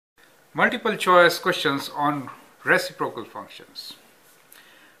Multiple choice questions on reciprocal functions.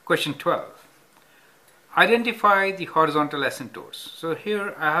 Question 12. Identify the horizontal asymptotes. So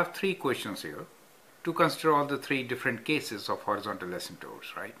here I have three questions here to consider all the three different cases of horizontal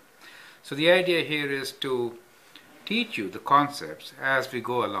asymptotes, right? So the idea here is to teach you the concepts as we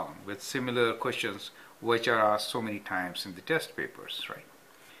go along with similar questions which are asked so many times in the test papers, right?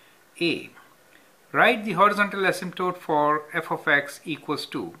 A. Write the horizontal asymptote for f of x equals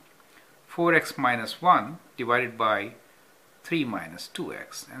to 4x minus 1 divided by 3 minus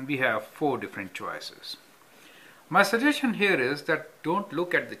 2x, and we have four different choices. My suggestion here is that don't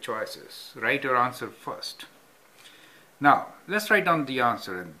look at the choices, write your answer first. Now let's write down the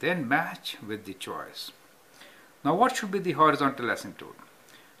answer and then match with the choice. Now what should be the horizontal asymptote?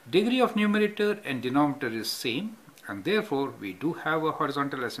 Degree of numerator and denominator is same, and therefore we do have a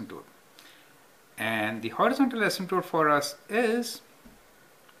horizontal asymptote. And the horizontal asymptote for us is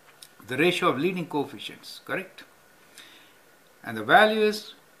the ratio of leading coefficients, correct? And the value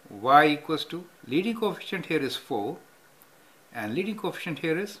is y equals to, leading coefficient here is 4 and leading coefficient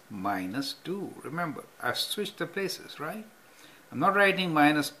here is minus 2. Remember, I've switched the places, right? I'm not writing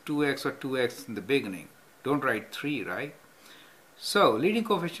minus 2x or 2x in the beginning. Don't write 3, right? So leading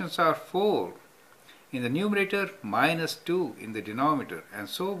coefficients are 4 in the numerator, minus 2 in the denominator, and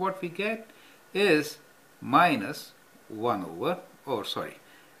so what we get is minus 1 over,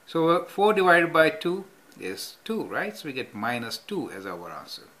 so 4 divided by 2 is 2, right? So we get minus 2 as our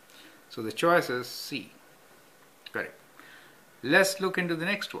answer. So the choice is C. Correct. Let's look into the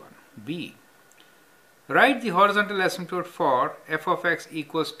next one. B. Write the horizontal asymptote for f of x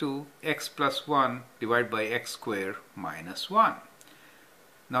equals to x plus 1 divided by x squared minus 1.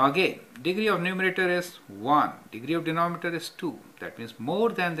 Now again, degree of numerator is 1, degree of denominator is 2. That means more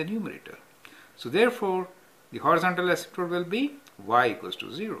than the numerator. So therefore, the horizontal asymptote will be y equals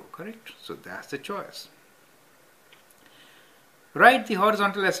to 0, correct? So that's the choice. Write the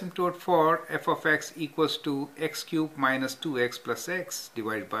horizontal asymptote for f of x equals to x cubed minus 2x plus x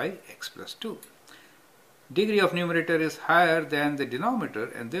divided by x plus 2. Degree of numerator is higher than the denominator,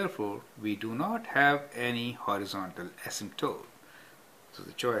 and therefore we do not have any horizontal asymptote. So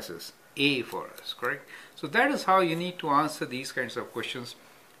the choice is A for us, correct? So that is how you need to answer these kinds of questions.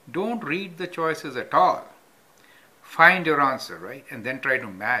 Don't read the choices at all. Find your answer, right? And then try to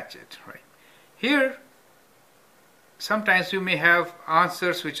match it, right? Here, sometimes you may have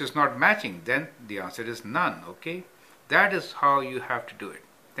answers which is not matching. Then the answer is none, okay? That is how you have to do it.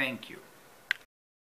 Thank you.